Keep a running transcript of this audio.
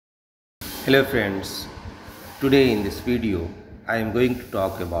Hello friends, today in this video I am going to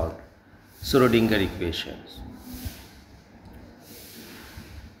talk about Schrodinger equations.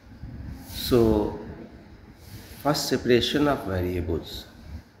 So first, separation of variables.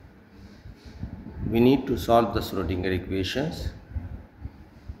 We need to solve the Schrodinger equations.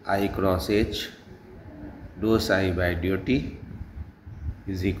 I cross H dou psi by dou t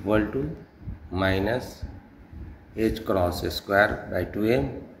is equal to minus H cross square by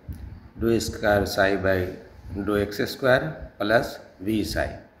 2m dou square psi by dou x square plus v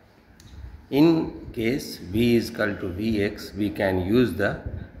psi. In case v is equal to vx, we can use the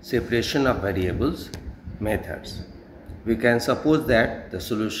separation of variables methods. We can suppose that the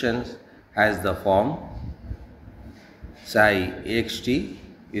solution has the form psi xt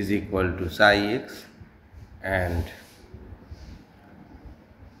is equal to psi x and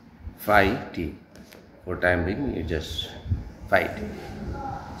phi t. For time being, you just phi t.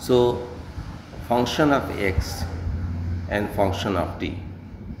 So function of x and function of t,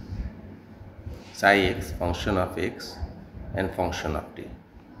 psi x, function of x and function of t.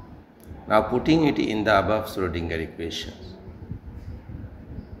 Now putting it in the above Schrodinger equations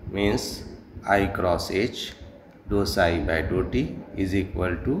means I cross h dou psi by dou t is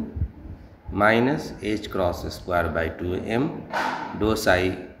equal to minus h cross square by 2m dou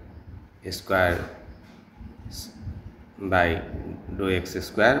psi square by dou x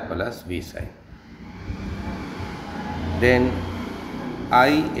square plus v psi. Then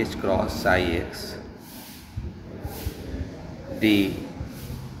I h cross psi x d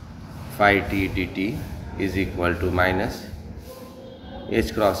phi t dt is equal to minus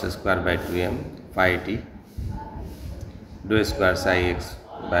h cross square by 2m phi t dou square psi x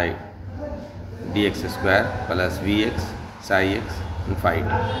by dx square plus vx psi x and phi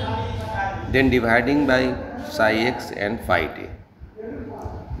t. Then dividing by psi x and phi t.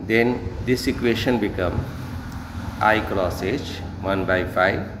 Then this equation become I cross h 1 by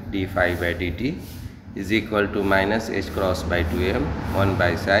phi d phi by dt is equal to minus h cross by 2m 1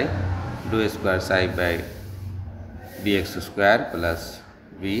 by psi dou square psi by dx square plus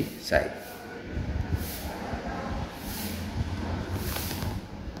v psi.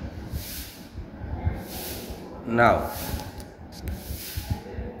 Now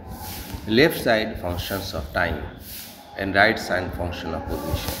left side functions of time and right side function of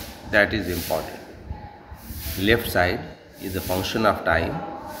position. That is important. Left side is a function of time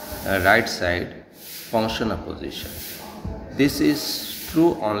and right side function of position. This is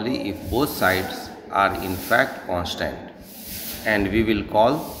true only if both sides are in fact constant, and we will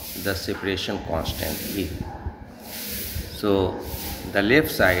call the separation constant E. So the left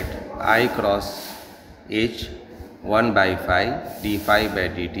side I cross h 1 by phi d phi by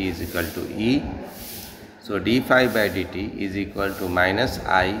dt is equal to E. So d phi by dt is equal to minus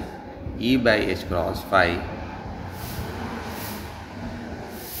I E by h cross phi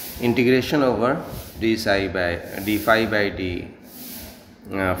integration over d psi by d phi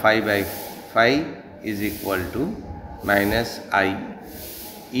by phi is equal to minus I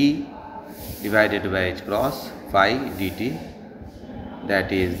E divided by h cross phi dt,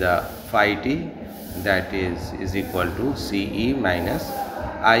 that is the phi t, that is equal to Ce minus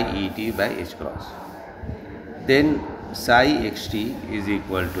Iet by h cross. Then psi xt is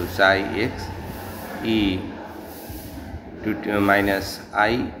equal to psi x e to minus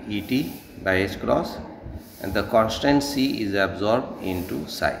Iet by h cross, and the constant c is absorbed into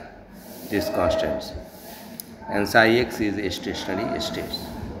psi, this constant c, and psi x is stationary state.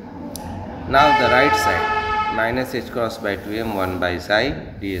 Now the right side minus h cross by 2m 1 by psi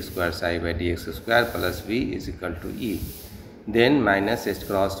d square psi by dx square plus v is equal to E. Then minus h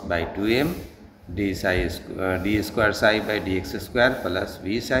cross by 2m d square psi by dx square plus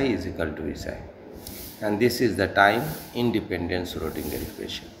v psi is equal to v psi. And this is the time independent Schrodinger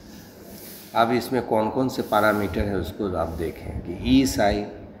equation. अब इसमें कौन कौन से parameter है उसको आप देखें कि ई psi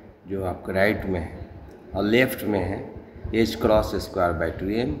जो आपके राइट में है और लेफ्ट में है h cross square by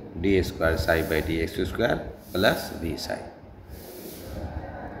 2m d square psi by dx square plus v psi.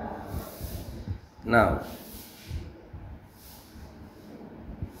 Now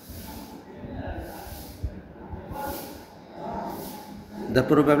the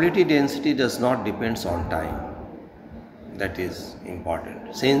probability density does not depends on time. That is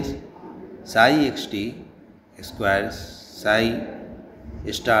important, since psi xt square psi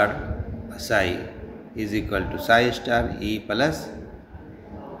star psi is equal to psi star e plus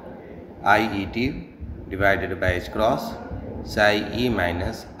Iet divided by h cross psi e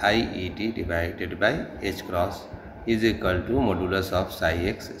minus Iet divided by h cross is equal to modulus of psi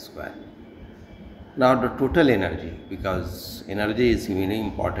x square. Now the total energy, because energy is very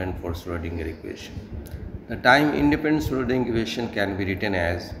important for Schrodinger equation. The time independent Schrodinger equation can be written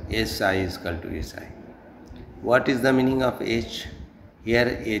as SI is equal to SI. What is the meaning of H?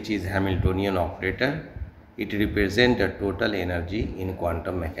 Here H is Hamiltonian operator. It represents the total energy in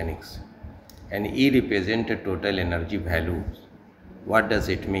quantum mechanics, and E represents the total energy value. What does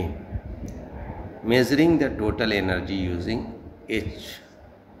it mean? Measuring the total energy using H,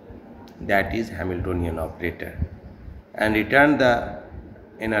 that is Hamiltonian operator, and return the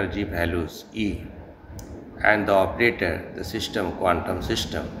energy values E and the operator, the system, quantum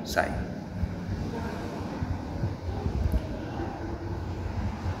system, psi.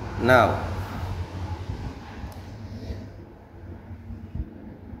 Now,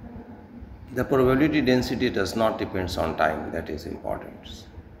 the probability density does not depend on time, that is important.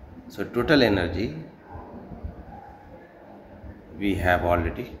 So total energy, we have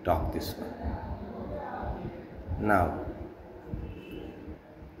already talked this one. Now,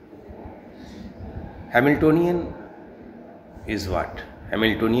 Hamiltonian is what?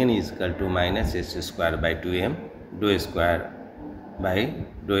 Hamiltonian is equal to minus h square by 2m dou square by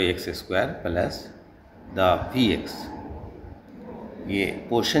dou x square plus the Vx. ये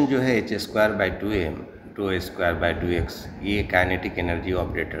portion जो है H square by 2m dough square by 2x, ये kinetic energy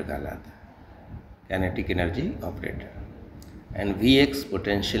operator कहलाता है, kinetic energy operator, and Vx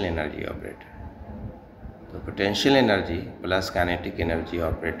potential energy operator. तो potential energy plus kinetic energy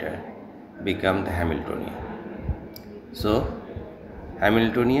operator become the Hamiltonian. So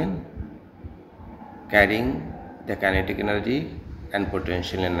Hamiltonian carrying the kinetic energy and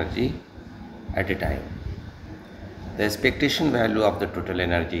potential energy at a time. The expectation value of the total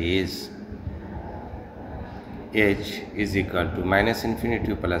energy is H is equal to minus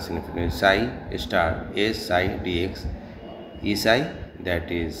infinity plus infinity psi star S psi dx E psi,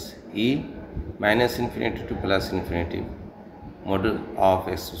 that is E minus infinity to plus infinity module of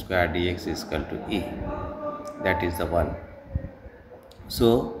x square dx is equal to E, that is the one.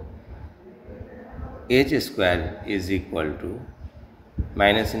 So H square is equal to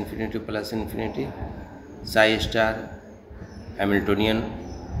minus infinity plus infinity psi star Hamiltonian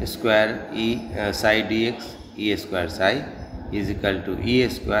square E psi dx E square psi is equal to E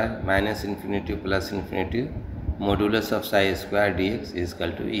square minus infinity plus infinity modulus of psi square dx is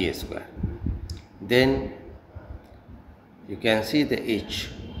equal to E square. Then you can see the H,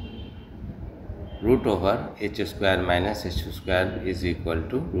 root over H square minus H square is equal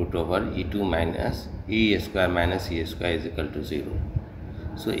to root over E2 minus E square minus E square is equal to 0.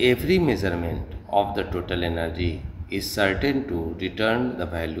 So every measurement of the total energy is certain to return the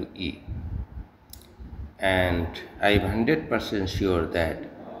value E, and I am 100% sure that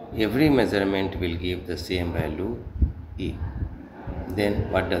every measurement will give the same value E. Then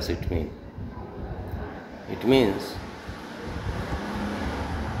what does it mean? It means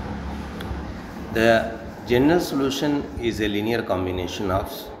the general solution is a linear combination of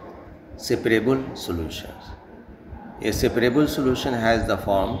separable solutions. A separable solution has the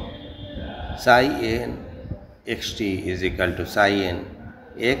form psi n xt is equal to psi n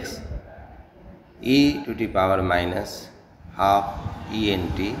x e to the power minus half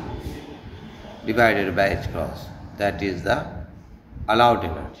ent divided by h cross, that is the allowed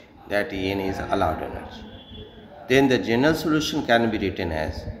energy, that En is allowed energy. Then the general solution can be written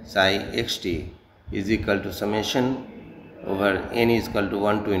as psi xt is equal to summation over n is equal to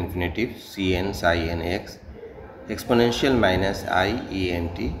 1 to infinity Cn psi n x exponential minus I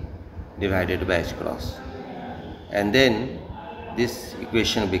ent divided by h cross, and then this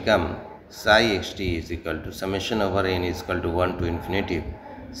equation become psi xt is equal to summation over n is equal to 1 to infinity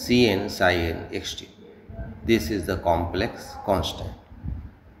Cn psi n xt. This is the complex constant.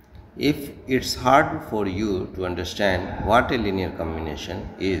 If it's hard for you to understand what a linear combination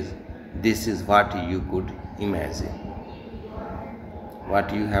is, this is what you could imagine.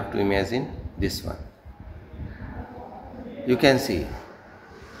 What you have to imagine? This one. You can see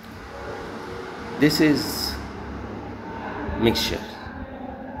this is mixture.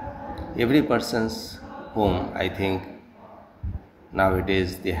 Every person's home, I think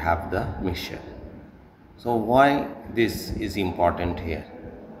nowadays they have the mixture. So why this is important here?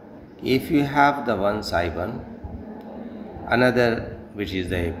 If you have the one psi 1, another which is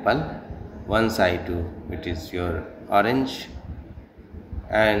the apple, one psi 2 which is your orange,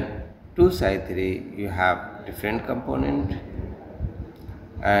 and 2 psi 3 you have different component,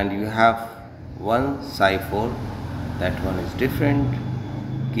 and you have one psi 4, that one is different,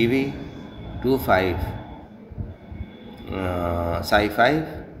 kiwi, 2 5 psi 5,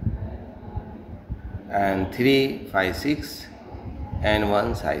 and 3 5 6, and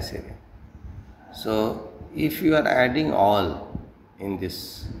 1 psi 7. So if you are adding all in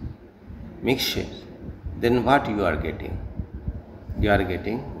this mixture, then what you are getting? You are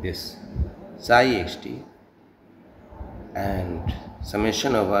getting this psi xt and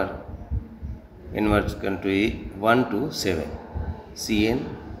summation over inverse country 1 to 7 Cn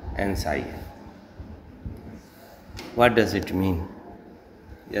and psi n. What does it mean?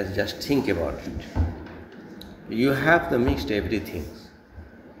 Just think about it. You have the mixed everything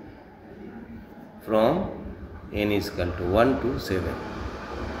from n is equal to 1 to 7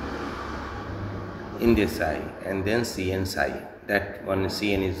 in this psi and then Cn psi. That one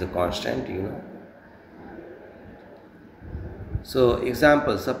Cn is the constant, you know. So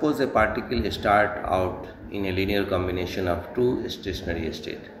example, suppose a particle start out in a linear combination of two stationary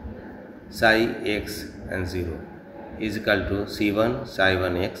states, psi x and 0 is equal to C1 psi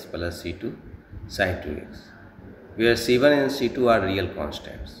 1x plus C2 psi 2x, where C1 and C2 are real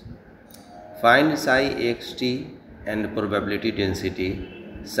constants. Find psi xt and probability density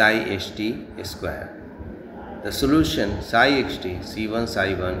psi ht square. The solution psi xt C1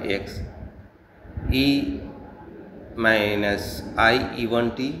 psi 1 x e minus I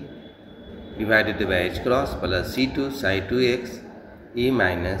e1t divided by h cross plus C2 psi 2x e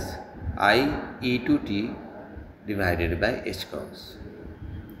minus I e2t divided by h cross.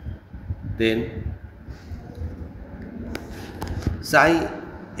 Then psi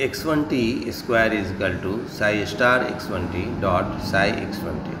x1t square is equal to psi star x1t dot psi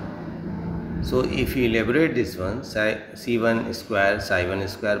x1t. So if you elaborate this one, psi c1 square psi 1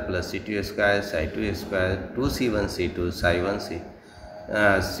 square plus c2 square psi 2 square 2c1 c2 psi 1 c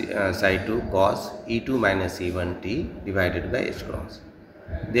psi 2 cos e2 minus e1 t divided by h cross.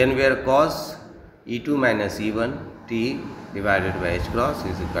 Then where cos e2 minus e1 t divided by h cross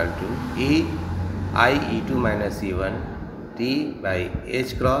is equal to e I e2 minus e1 t by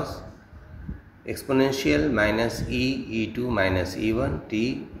h cross exponential minus e e2 minus e1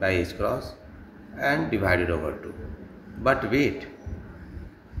 t by h cross and divided over 2. But wait,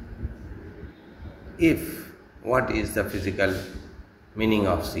 if what is the physical meaning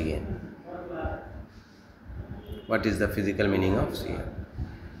of Cn? What is the physical meaning of Cn?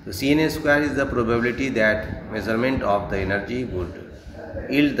 So Cn square is the probability that measurement of the energy would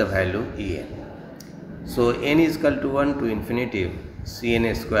yield the value En. So n is equal to 1 to infinity,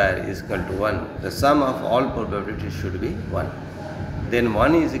 Cn square is equal to 1. The sum of all probabilities should be 1. Then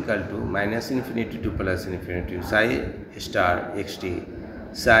 1 is equal to minus infinity to plus infinity psi star xt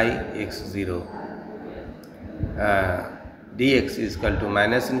psi x0 dx is equal to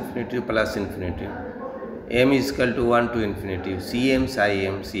minus infinity to plus infinity m is equal to 1 to infinity cm psi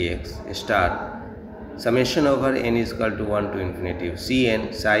m cx star summation over n is equal to 1 to infinity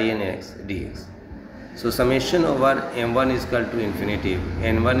cn psi n x dx. So summation over m1 is equal to infinity,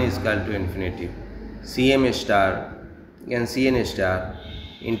 n1 is equal to infinity, cm star and cn star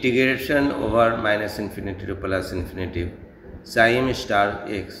integration over minus infinity to plus infinity psi m star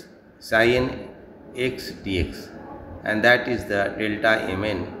x psi n x dx, and that is the delta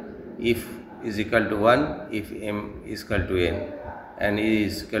mn if is equal to 1 if m is equal to n and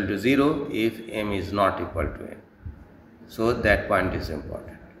is equal to 0 if m is not equal to n. So that point is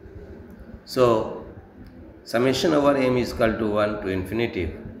important. So summation over m is equal to 1 to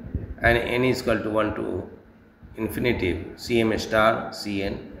infinity and n is equal to 1 to infinity cm star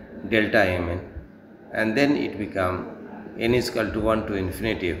cn delta mn, and then it become n is equal to 1 to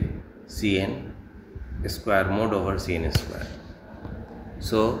infinity cn square mod over cn square.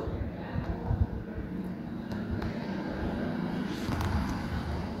 So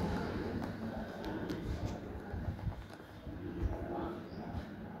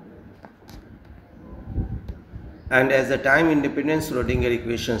and as the time independent Schrodinger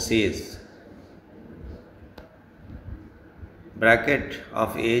equation says, bracket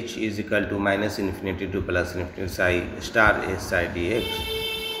of h is equal to minus infinity to plus infinity psi star s psi dx,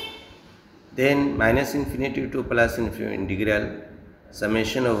 then minus infinity to plus infinity integral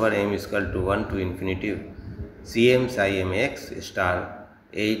summation over m is equal to 1 to infinity cm psi mx star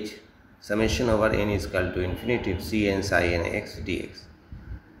h summation over n is equal to infinity cn psi nx dx.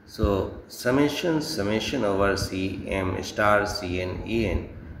 So summation over cm star cn en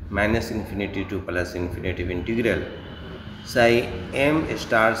minus infinity to plus infinity integral psi m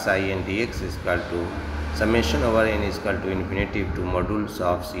star psi n dx is equal to summation over n is equal to infinity to modules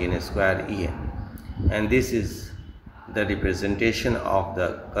of cn square en, and this is the representation of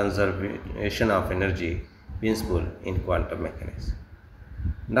the conservation of energy principle in quantum mechanics.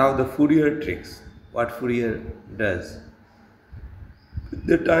 Now the Fourier tricks. What Fourier does?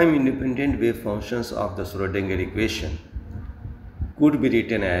 The time independent wave functions of the Schrodinger equation could be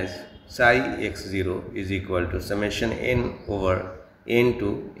written as psi x0 is equal to summation n over n to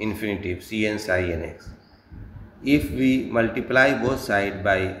infinitive Cn psi nx. If we multiply both sides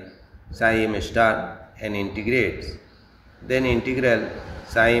by psi m star and integrates, then integral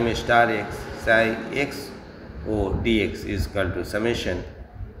psi m star x psi x o dx is equal to summation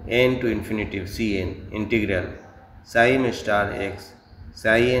n to infinitive Cn integral psi m star x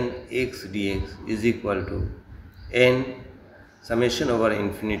psi n x dx is equal to n summation over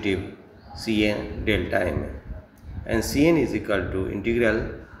infinitive Cn delta mn, and Cn is equal to integral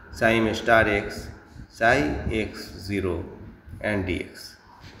psi m star x psi x0 and dx.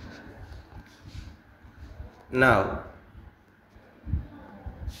 Now,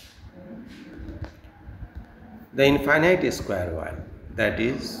 the infinite square one, that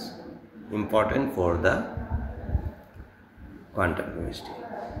is important for the quantum chemistry.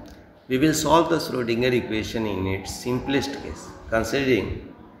 We will solve the Schrodinger equation in its simplest case, considering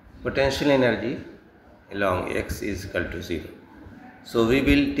potential energy along x is equal to 0. So we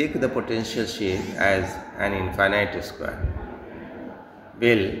will take the potential shape as an infinite square,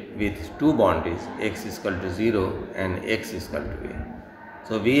 well, with two boundaries, x is equal to 0 and x is equal to a.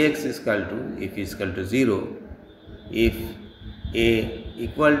 So Vx is equal to, if is equal to 0, if a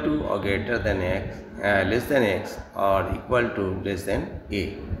equal to or greater than x, less than x, or equal to less than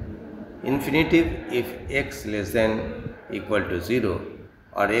a. Infinitive if x less than equal to 0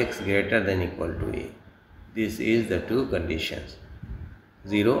 or x greater than equal to a. This is the two conditions,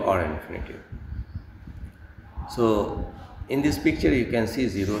 0 or infinitive. So in this picture you can see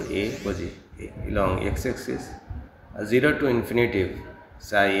 0 a along x-axis, 0 to infinitive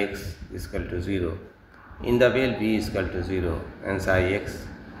psi x is equal to 0. In the well v is equal to 0 and psi x.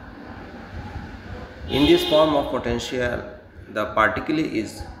 In this form of potential, the particle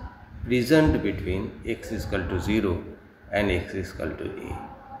is present between x is equal to 0 and x is equal to a.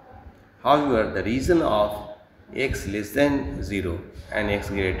 However, the region of x less than 0 and x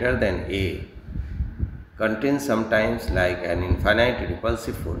greater than a contains sometimes like an infinite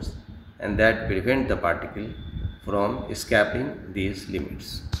repulsive force, and that prevent the particle from escaping these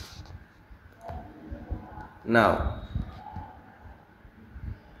limits. Now,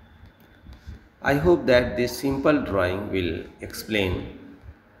 I hope that this simple drawing will explain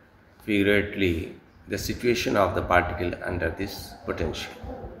figuratively the situation of the particle under this potential.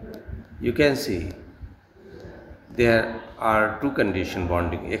 You can see there are two conditions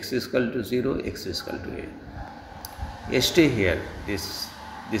bonding, x is equal to 0, x is equal to a. Stay here, this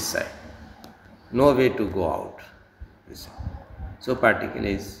side, no way to go out. So particle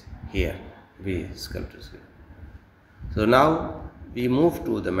is here, v is equal to 0. So now we move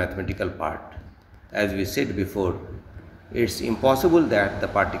to the mathematical part. As we said before, it's impossible that the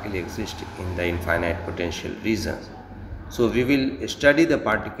particle exists in the infinite potential regions. So we will study the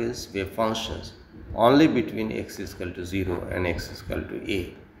particles wave functions only between x is equal to 0 and x is equal to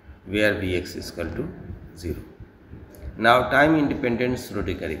a, where Vx is equal to 0. Now time independent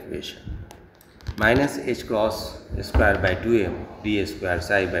Schrodinger equation, minus h cross square by 2m d square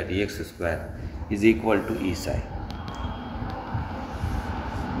psi by dx square is equal to E psi.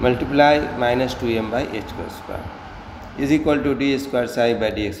 Multiply minus 2m by h cross square is equal to d square psi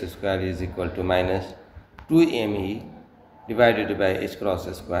by dx square is equal to minus 2me divided by h cross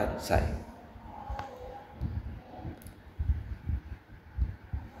square psi.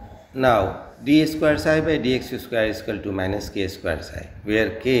 Now d square psi by dx square is equal to minus k square psi,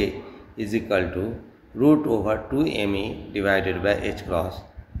 where k is equal to root over 2me divided by h cross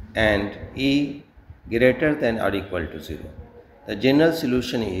and e greater than or equal to 0. The general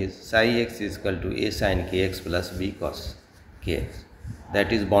solution is psi x is equal to a sin kx plus b cos kx,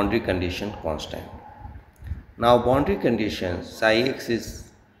 that is boundary condition constant. Now boundary condition, psi x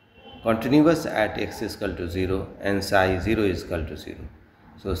is continuous at x is equal to 0 and psi 0 is equal to 0.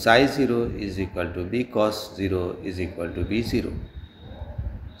 So psi 0 is equal to b cos 0 is equal to b0.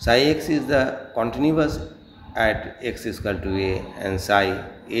 Psi x is the continuous at x is equal to a and psi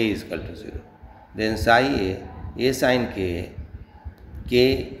a is equal to 0. Then psi a sin k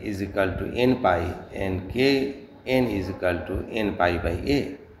is equal to n pi and k n is equal to n pi by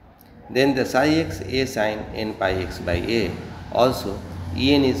a. Then the psi x a sin n pi x by a, also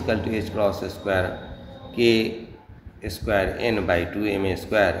En is equal to h cross square k square n by 2m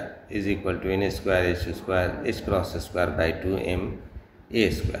square is equal to n square h cross square by 2m a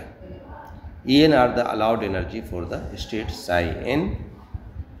square. En are the allowed energy for the state psi n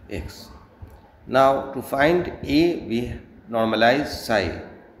x. Now to find a, we normalize psi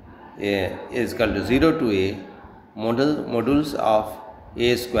is equal to 0 to a modulus of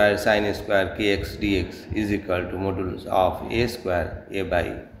a square sin square kx dx is equal to modulus of a square a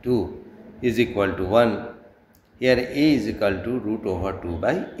by 2 is equal to 1. Here a is equal to root over 2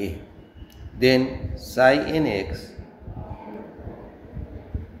 by a. Then psi nx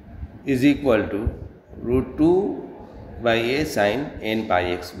is equal to root 2 by a sin n pi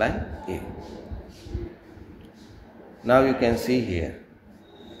x by a. Now you can see here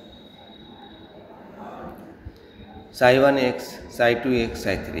psi 1x, psi 2x,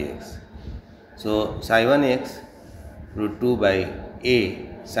 psi 3x. So psi 1x root 2 by a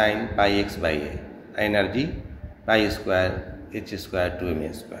sin pi x by a. Energy pi square h square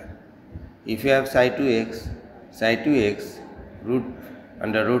 2m square. If you have psi 2x root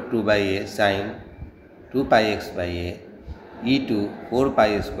under root 2 by a sin 2 pi x by a e to 4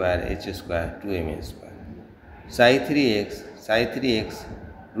 pi square h square 2m square. Psi 3x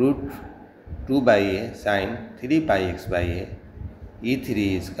root 2 by a sin 3 pi x by a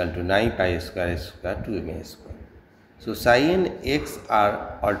e3 is equal to 9 pi square h square 2m square. So psi and x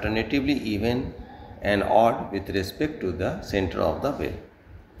are alternatively even and odd with respect to the center of the well,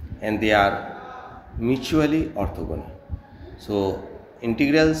 and they are mutually orthogonal. So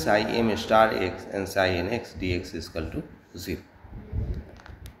integral psi m star x and psi n x dx is equal to 0.